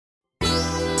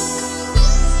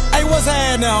what's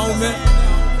happening, homie?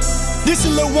 This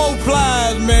your little woke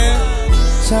Plies, man.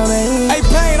 Hey,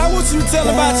 Pain, I want you to tell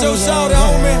him about your shawty,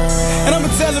 homie. And I'ma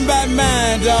tell him about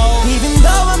mine, dawg. Even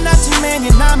though I'm not your man,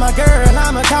 you're not my girl,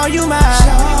 I'ma call you my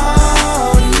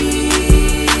shawty.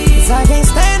 'Cause I can't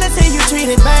stand to see you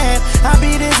treated bad. I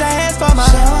beat his ass for my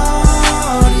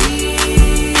shawty.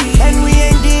 And we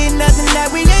ain't did nothing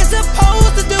that we ain't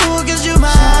supposed to do, 'cause you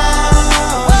my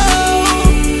shawty.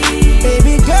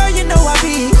 Baby girl, you know I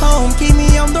be home, keep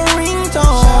me on the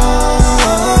ringtone.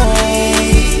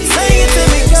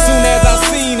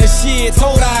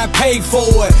 Told her I'd pay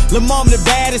for it. Lil' mom the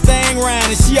baddest thing round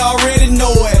and she already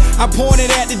know it. I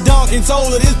pointed at the dunk and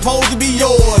told her this supposed to be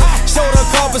yours. Showed her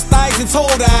a couple stikes and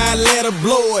told her I'd let her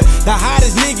blow it. The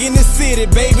hottest nigga in the city,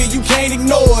 baby, you can't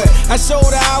ignore it. I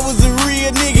showed her I was a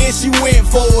real nigga and she went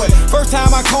for it. First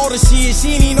time I called her shit,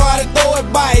 she didn't even know how to throw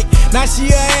it bike. Now she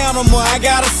an animal, I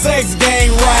got a sex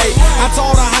game right. I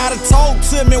taught her how to talk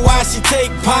to me while she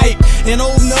take pipe, and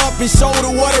open up and show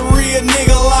her what a real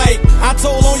nigga like. I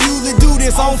told her you to do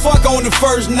this, I don't fuck on the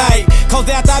first night, 'cause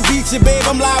after I beat you, babe,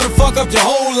 I'm liable to fuck up your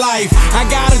whole life. I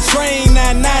got a train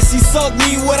now she suck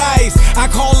me with ice. I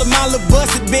call her my little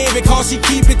busted baby, 'cause she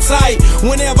keep it tight.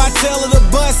 Whenever I tell her to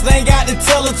bust, I ain't got to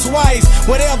tell her twice.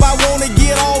 Whatever I wanna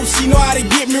get off, she know how to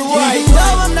get me right. Even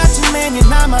though I'm not your man, you're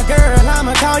not my girl,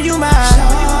 I'ma call you my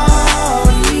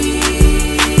shawty.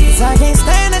 'Cause I can't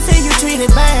stand to see you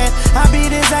treated bad. I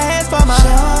beat his ass for my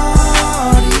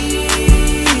shawty.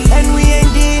 And we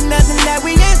ain't did nothing that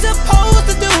we ain't supposed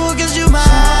to do, 'cause you my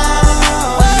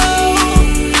shawty.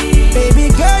 Baby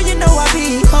girl, you know I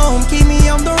be home, keep me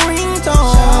on the ringtone.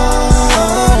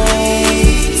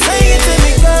 Sing it to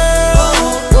me, girl.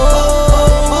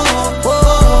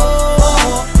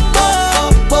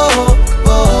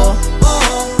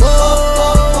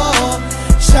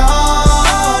 Shawty.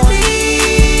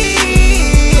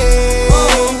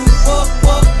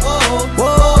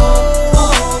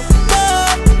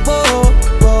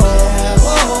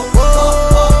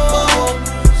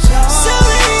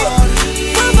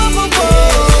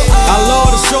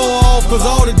 Cause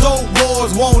all the dope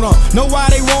boys want her. Know why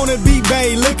they wanna be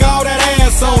bae. Look all that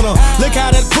ass on her. Look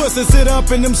how that pussy sit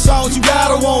up in them shorts, you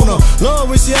gotta want her. Love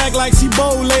when she act like she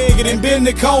bow-legged and bend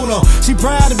the corner. She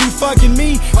proud to be fucking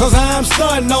me, 'cause I'm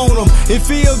stunting on them. It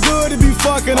feel good to be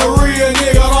fucking a real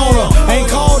nigga on her. Ain't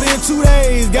called in 2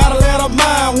 days, gotta let her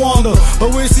mind wander.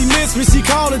 But when she miss me, she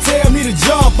call and tell me to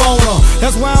jump on her.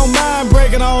 That's why I don't mind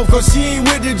breaking off, 'cause she ain't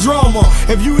with the drummer.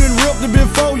 If you done ripped her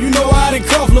before, you know I done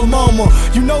cuffed her mama.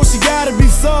 You know she gotta be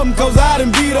something, 'cause I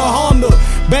done beat her Honda.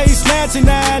 Bass snatching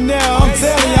now, I'm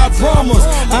telling you, I promise.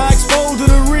 I exposed her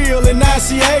to the real and now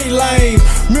she hate lame.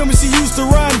 Remember she used to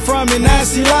run from me, now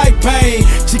she like pain.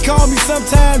 She called me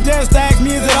sometime just to ask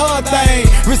me is it her thing.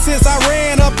 But since I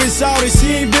ran up and shot it,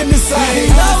 she ain't been the same.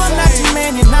 Even though I'm not your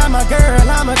man, you're not my girl,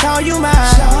 I'ma call you my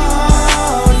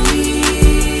shawty.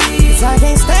 'Cause I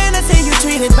can't stand to see you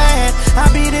treated bad. I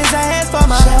beat his ass for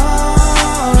my shawty.